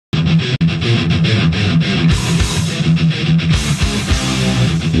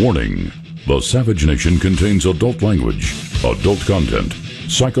Warning: the Savage Nation contains adult language, adult content,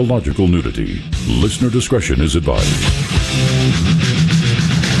 psychological nudity. Listener discretion is advised.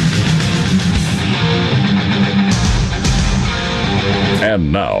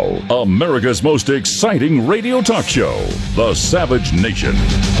 And now, America's most exciting radio talk show, The Savage Nation,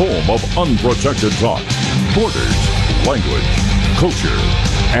 home of unprotected talk, borders, language, culture.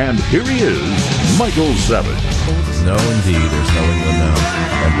 And here he is, Michael Savage. No, indeed, there's no England now.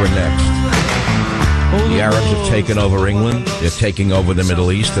 And we're next. The Arabs have taken over England, they're taking over the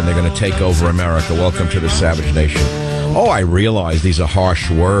Middle East, and they're going to take over America. Welcome to the Savage Nation. Oh, I realize these are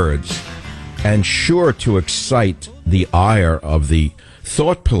harsh words, and sure to excite the ire of the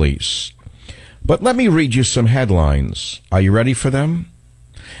thought police. But let me read you some headlines. Are you ready for them?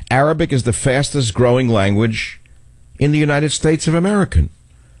 Arabic is the fastest growing language in the United States of America.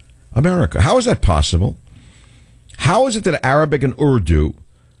 How is that possible? How is it that Arabic and Urdu,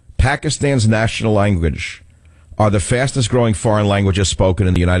 Pakistan's national language, are the fastest growing foreign languages spoken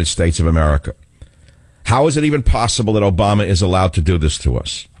in the United States of America? How is it even possible that Obama is allowed to do this to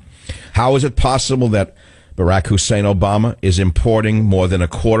us? How is it possible that Barack Hussein Obama is importing more than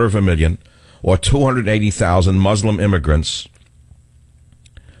 250,000 or 280,000 Muslim immigrants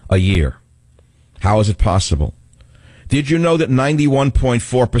a year? How is it possible? Did you know that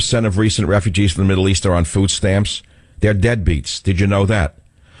 91.4% of recent refugees from the Middle East are on food stamps? They're deadbeats. Did you know that?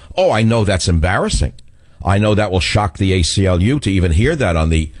 Oh, I know that's embarrassing. I know that will shock the ACLU to even hear that on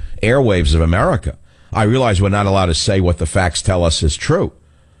the airwaves of America. I realize we're not allowed to say what the facts tell us is true.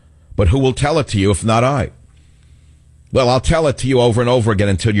 But who will tell it to you if not I? Well, I'll tell it to you over and over again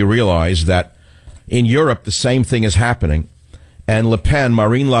until you realize that in Europe the same thing is happening. And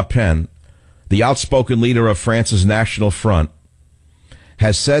Marine Le Pen, the outspoken leader of France's National Front,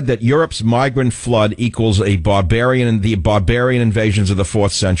 has said that Europe's migrant flood equals the barbarian invasions of the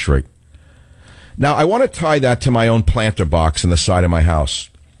 4th century. Now, I want to tie that to my own planter box in the side of my house.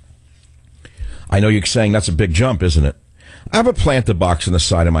 I know you're saying that's a big jump, isn't it? I have a planter box in the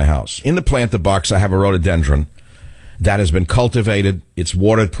side of my house. In the planter box, I have a rhododendron that has been cultivated. It's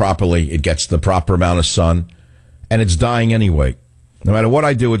watered properly. It gets the proper amount of sun, and it's dying anyway. No matter what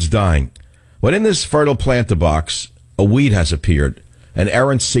I do, it's dying. But in this fertile planter box, a weed has appeared. An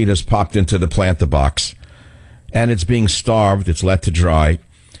errant seed has popped into the planter box, and it's being starved. It's let to dry,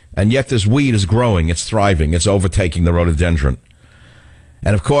 and yet this weed is growing. It's thriving. It's overtaking the rhododendron.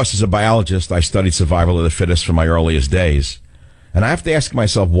 And of course, as a biologist, I studied survival of the fittest from my earliest days. And I have to ask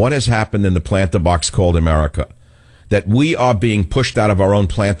myself, what has happened in the planter box called America, that we are being pushed out of our own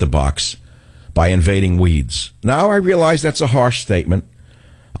planter box by invading weeds? Now, I realize that's a harsh statement.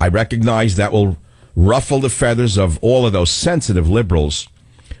 I recognize that will ruffle the feathers of all of those sensitive liberals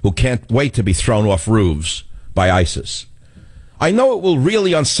who can't wait to be thrown off roofs by ISIS. I know it will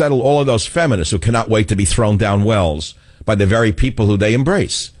really unsettle all of those feminists who cannot wait to be thrown down wells by the very people who they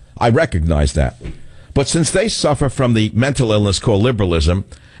embrace. I recognize that. But since they suffer from the mental illness called liberalism,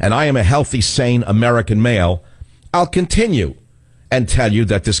 and I am a healthy, sane American male, I'll continue and tell you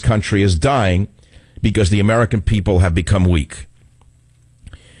that this country is dying because the American people have become weak.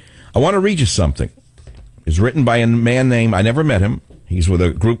 I want to read you something. It's written by a man named, I never met him. He's with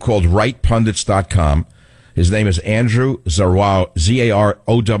a group called RightPundits.com. His name is Andrew Zarowny,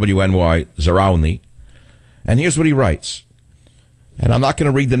 Zarowny. And here's what he writes. And I'm not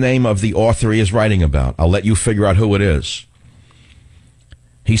going to read the name of the author he is writing about. I'll let you figure out who it is.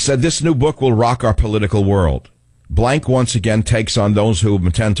 He said, this new book will rock our political world. Blank once again takes on those who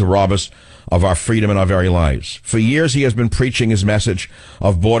intend to rob us of our freedom and our very lives. For years, he has been preaching his message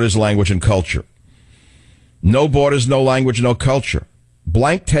of borders, language, and culture. No borders, no language, no culture.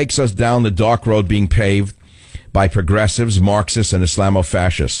 Blank takes us down the dark road being paved by progressives, Marxists, and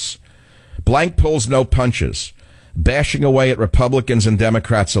Islamofascists. Blank pulls no punches, bashing away at Republicans and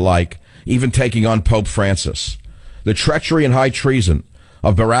Democrats alike, even taking on Pope Francis. The treachery and high treason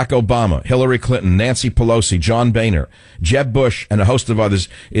of Barack Obama, Hillary Clinton, Nancy Pelosi, John Boehner, Jeb Bush, and a host of others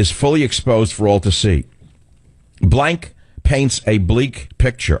is fully exposed for all to see. Blank paints a bleak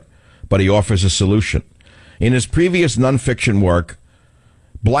picture, but he offers a solution. In his previous nonfiction work,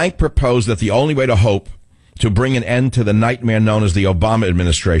 Blank proposed that the only way to hope to bring an end to the nightmare known as the Obama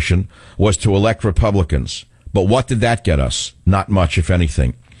administration was to elect Republicans. But what did that get us? Not much, if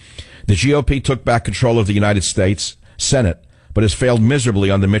anything. The GOP took back control of the United States Senate, but has failed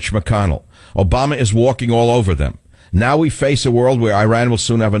miserably under Mitch McConnell. Obama is walking all over them. Now we face a world where Iran will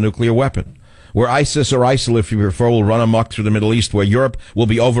soon have a nuclear weapon, where ISIS or ISIL, if you prefer, will run amok through the Middle East, where Europe will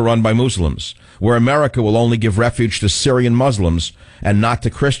be overrun by Muslims, where America will only give refuge to Syrian Muslims and not to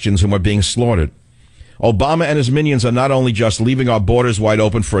Christians whom are being slaughtered. Obama and his minions are not only just leaving our borders wide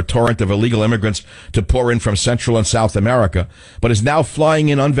open for a torrent of illegal immigrants to pour in from Central and South America, but is now flying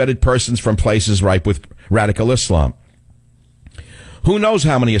in unvetted persons from places ripe with radical Islam. Who knows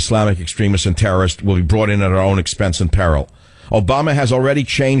how many Islamic extremists and terrorists will be brought in at our own expense and peril? Obama has already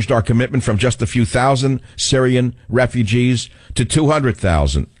changed our commitment from just a few thousand Syrian refugees to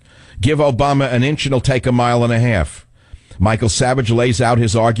 200,000. Give Obama an inch and he'll take a mile and a half. Michael Savage lays out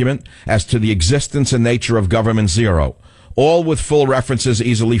his argument as to the existence and nature of Government Zero, all with full references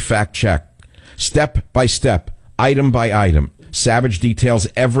easily fact-checked. Step by step, item by item, Savage details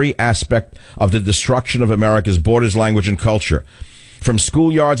every aspect of the destruction of America's borders, language, and culture. From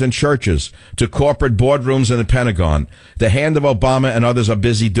schoolyards and churches to corporate boardrooms and the Pentagon, the hand of Obama and others are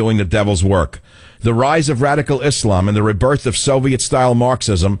busy doing the devil's work. The rise of radical Islam and the rebirth of Soviet-style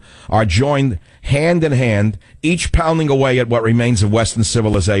Marxism are joined hand in hand, each pounding away at what remains of Western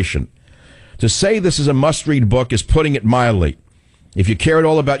civilization. To say this is a must-read book is putting it mildly. If you care at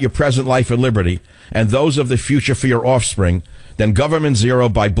all about your present life and liberty and those of the future for your offspring, then Government Zero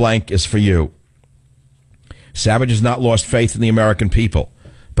by blank is for you. Savage has not lost faith in the American people,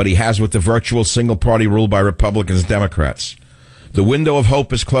 but he has with the virtual single-party rule by Republicans and Democrats. The window of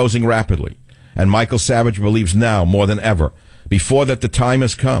hope is closing rapidly, and Michael Savage believes now more than ever, before that the time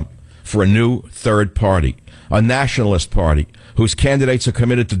has come for a new third party, a nationalist party, whose candidates are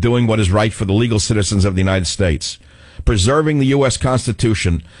committed to doing what is right for the legal citizens of the United States, preserving the U.S.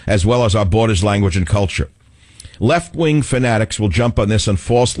 Constitution as well as our borders, language, and culture. Left-wing fanatics will jump on this and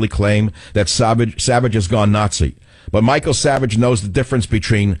falsely claim that Savage has gone Nazi. But Michael Savage knows the difference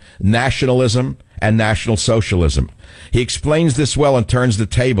between nationalism and National Socialism. He explains this well and turns the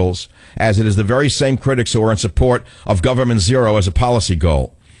tables, as it is the very same critics who are in support of Government Zero as a policy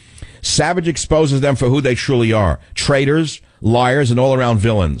goal. Savage exposes them for who they truly are: traitors, liars, and all-around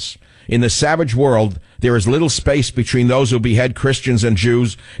villains. In the Savage world, there is little space between those who behead Christians and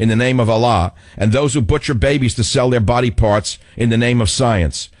Jews in the name of Allah and those who butcher babies to sell their body parts in the name of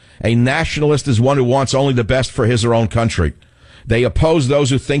science. A nationalist is one who wants only the best for his or own country. They oppose those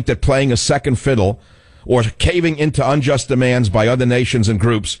who think that playing a second fiddle or caving into unjust demands by other nations and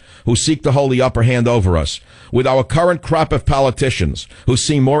groups who seek to hold the upper hand over us. With our current crop of politicians who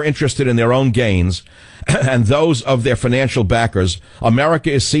seem more interested in their own gains and those of their financial backers,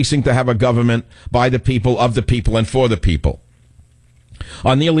 America is ceasing to have a government by the people, of the people, and for the people.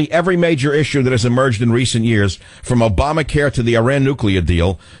 On nearly every major issue that has emerged in recent years, from Obamacare to the Iran nuclear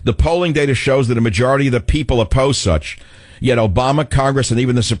deal, the polling data shows that a majority of the people oppose such. Yet Obama, Congress, and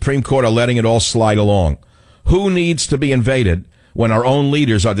even the Supreme Court are letting it all slide along. Who needs to be invaded when our own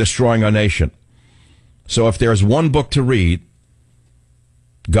leaders are destroying our nation? So if there's one book to read,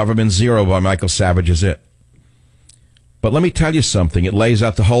 Government Zero by Michael Savage is it. But let me tell you something. It lays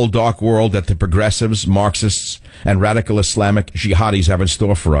out the whole dark world that the progressives, Marxists, and radical Islamic jihadis have in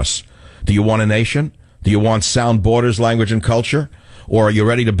store for us. Do you want a nation? Do you want sound borders, language, and culture? Or are you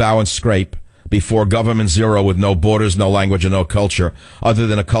ready to bow and scrape before Government Zero with no borders, no language, and no culture, other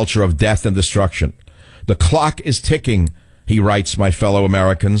than a culture of death and destruction? The clock is ticking, he writes, my fellow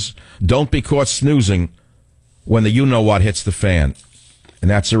Americans. Don't be caught snoozing when the you-know-what hits the fan. And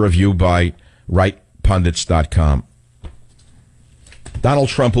that's a review by rightpundits.com. Donald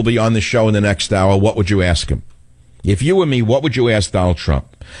Trump will be on the show in the next hour. What would you ask him? If you were me, what would you ask Donald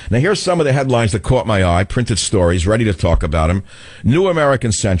Trump? Now, here's some of the headlines that caught my eye, printed stories, ready to talk about him. New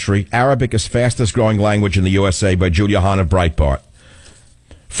American Century, Arabic is fastest growing language in the USA by Julia Hahn of Breitbart.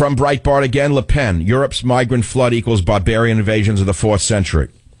 From Breitbart again, Le Pen, Europe's migrant flood equals barbarian invasions of the 4th century.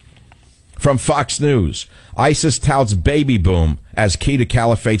 From Fox News, ISIS touts baby boom as key to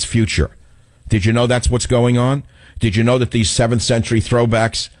caliphate's future. Did you know that's what's going on? Did you know that these 7th century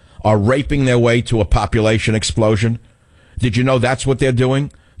throwbacks are raping their way to a population explosion? Did you know that's what they're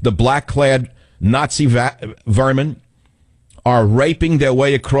doing? The black-clad Nazi vermin are raping their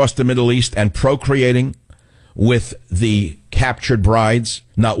way across the Middle East and procreating with the captured brides.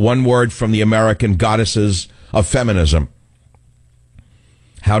 Not one word from the American goddesses of feminism.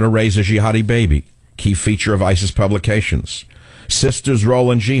 How to raise a jihadi baby, key feature of ISIS publications. Sisters' role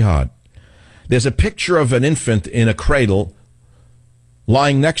in jihad. There's a picture of an infant in a cradle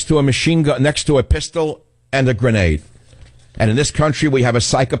lying next to a machine gun, next to a pistol and a grenade. And in this country, we have a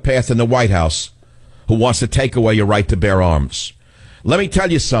psychopath in the White House who wants to take away your right to bear arms. Let me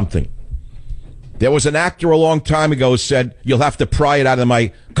tell you something. There was an actor a long time ago who said, you'll have to pry it out of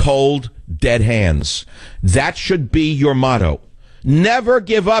my cold, dead hands. That should be your motto. Never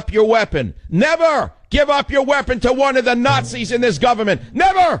give up your weapon. Never give up your weapon to one of the Nazis in this government.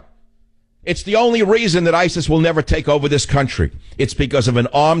 Never! It's the only reason that ISIS will never take over this country. It's because of an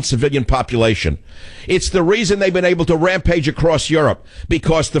armed civilian population. It's the reason they've been able to rampage across Europe,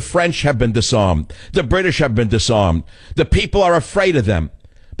 because the French have been disarmed. The British have been disarmed. The people are afraid of them,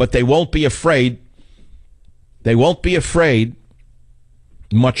 but they won't be afraid. They won't be afraid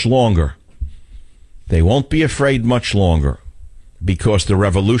much longer. They won't be afraid much longer because the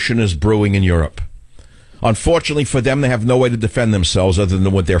revolution is brewing in Europe. Unfortunately for them, they have no way to defend themselves other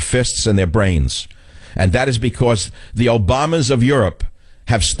than with their fists and their brains. And that is because the Obamas of Europe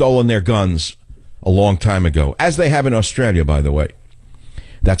have stolen their guns a long time ago, as they have in Australia, by the way.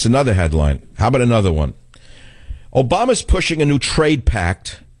 That's another headline. How about another one? Obama's pushing a new trade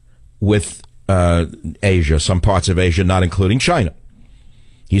pact with Asia, some parts of Asia, not including China.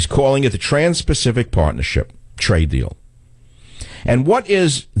 He's calling it the Trans-Pacific Partnership trade deal. And what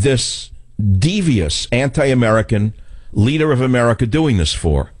is this devious anti-American leader of America doing this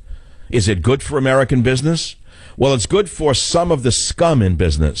for? Is it good for American business? Well, it's good for some of the scum in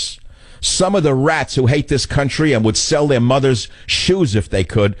business. Some of the rats who hate this country and would sell their mother's shoes if they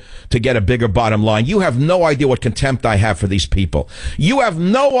could to get a bigger bottom line. You have no idea what contempt I have for these people. You have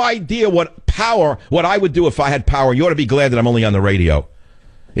no idea what power, what I would do if I had power. You ought to be glad that I'm only on the radio.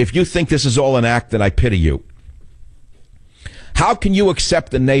 If you think this is all an act, then I pity you. How can you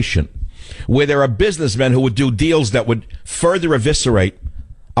accept a nation where there are businessmen who would do deals that would further eviscerate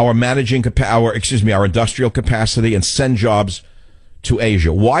our our industrial capacity and send jobs to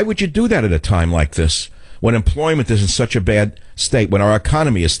Asia? Why would you do that at a time like this, when employment is in such a bad state, when our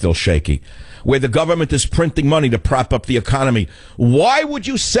economy is still shaky, where the government is printing money to prop up the economy? Why would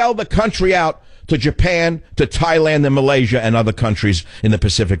you sell the country out to Japan, to Thailand and Malaysia and other countries in the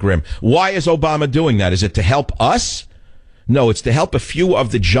Pacific Rim? Why is Obama doing that? Is it to help us? No, it's to help a few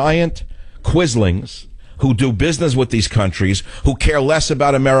of the giant quislings who do business with these countries, who care less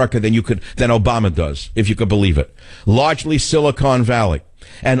about America than Obama does, if you could believe it. Largely Silicon Valley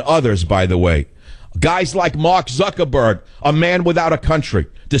and others, by the way. Guys like Mark Zuckerberg, a man without a country.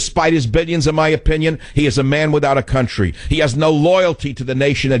 Despite his billions, in my opinion, he is a man without a country. He has no loyalty to the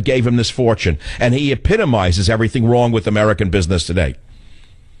nation that gave him this fortune, and he epitomizes everything wrong with American business today.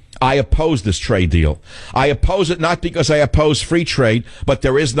 I oppose this trade deal. I oppose it not because I oppose free trade, but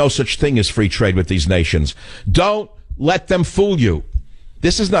there is no such thing as free trade with these nations. Don't let them fool you.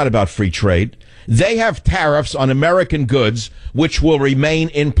 This is not about free trade. They have tariffs on American goods which will remain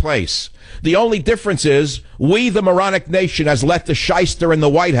in place. The only difference is we, the moronic nation, has let the shyster in the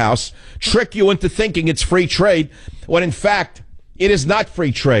White House trick you into thinking it's free trade, when in fact it is not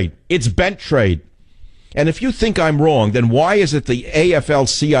free trade. It's bent trade. And if you think I'm wrong, then why is it the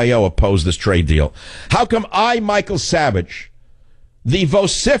AFL-CIO opposed this trade deal? How come I, Michael Savage, the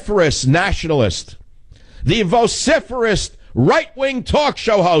vociferous nationalist, the vociferous right-wing talk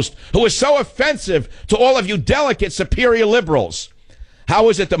show host who is so offensive to all of you delicate, superior liberals, how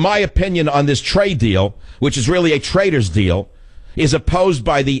is it that my opinion on this trade deal, which is really a trader's deal, is opposed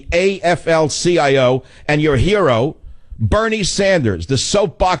by the AFL-CIO and your hero, Bernie Sanders, the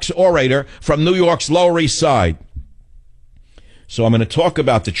soapbox orator from New York's Lower East Side? So I'm going to talk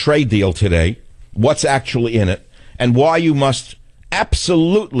about the trade deal today, what's actually in it, and why you must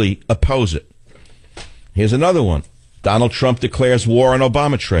absolutely oppose it. Here's another one. Donald Trump declares war on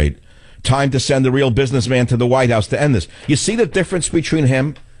Obama trade. Time to send a real businessman to the White House to end this. You see the difference between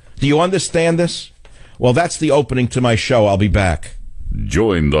him? Do you understand this? Well, that's the opening to my show. I'll be back.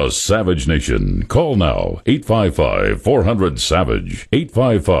 Join the Savage Nation. Call now, 855-400-SAVAGE,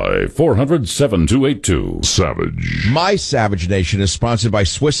 855-400-7282. Savage. My Savage Nation is sponsored by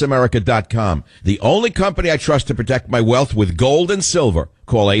SwissAmerica.com, the only company I trust to protect my wealth with gold and silver.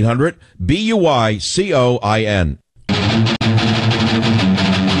 Call 800-BUYCOIN.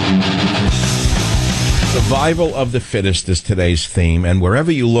 Survival of the fittest is today's theme, and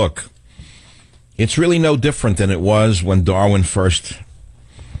wherever you look, it's really no different than it was when Darwin first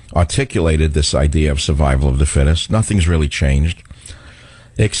articulated this idea of survival of the fittest. Nothing's really changed,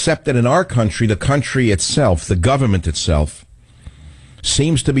 except that in our country, the country itself, the government itself,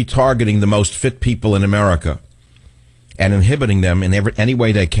 seems to be targeting the most fit people in America and inhibiting them in any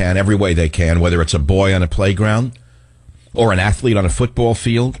way they can, every way they can, whether it's a boy on a playground or an athlete on a football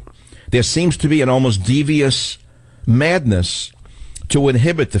field. There seems to be an almost devious madness to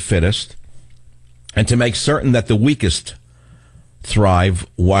inhibit the fittest and to make certain that the weakest thrive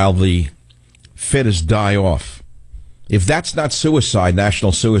while the fittest die off. If that's not suicide,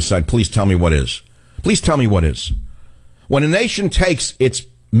 national suicide, please tell me what is. Please tell me what is. When a nation takes its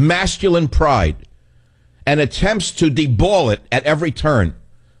masculine pride and attempts to deball it at every turn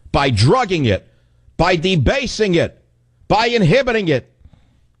by drugging it, by debasing it, by inhibiting it,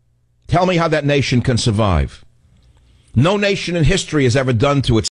 Tell me how that nation can survive. No nation in history has ever done to its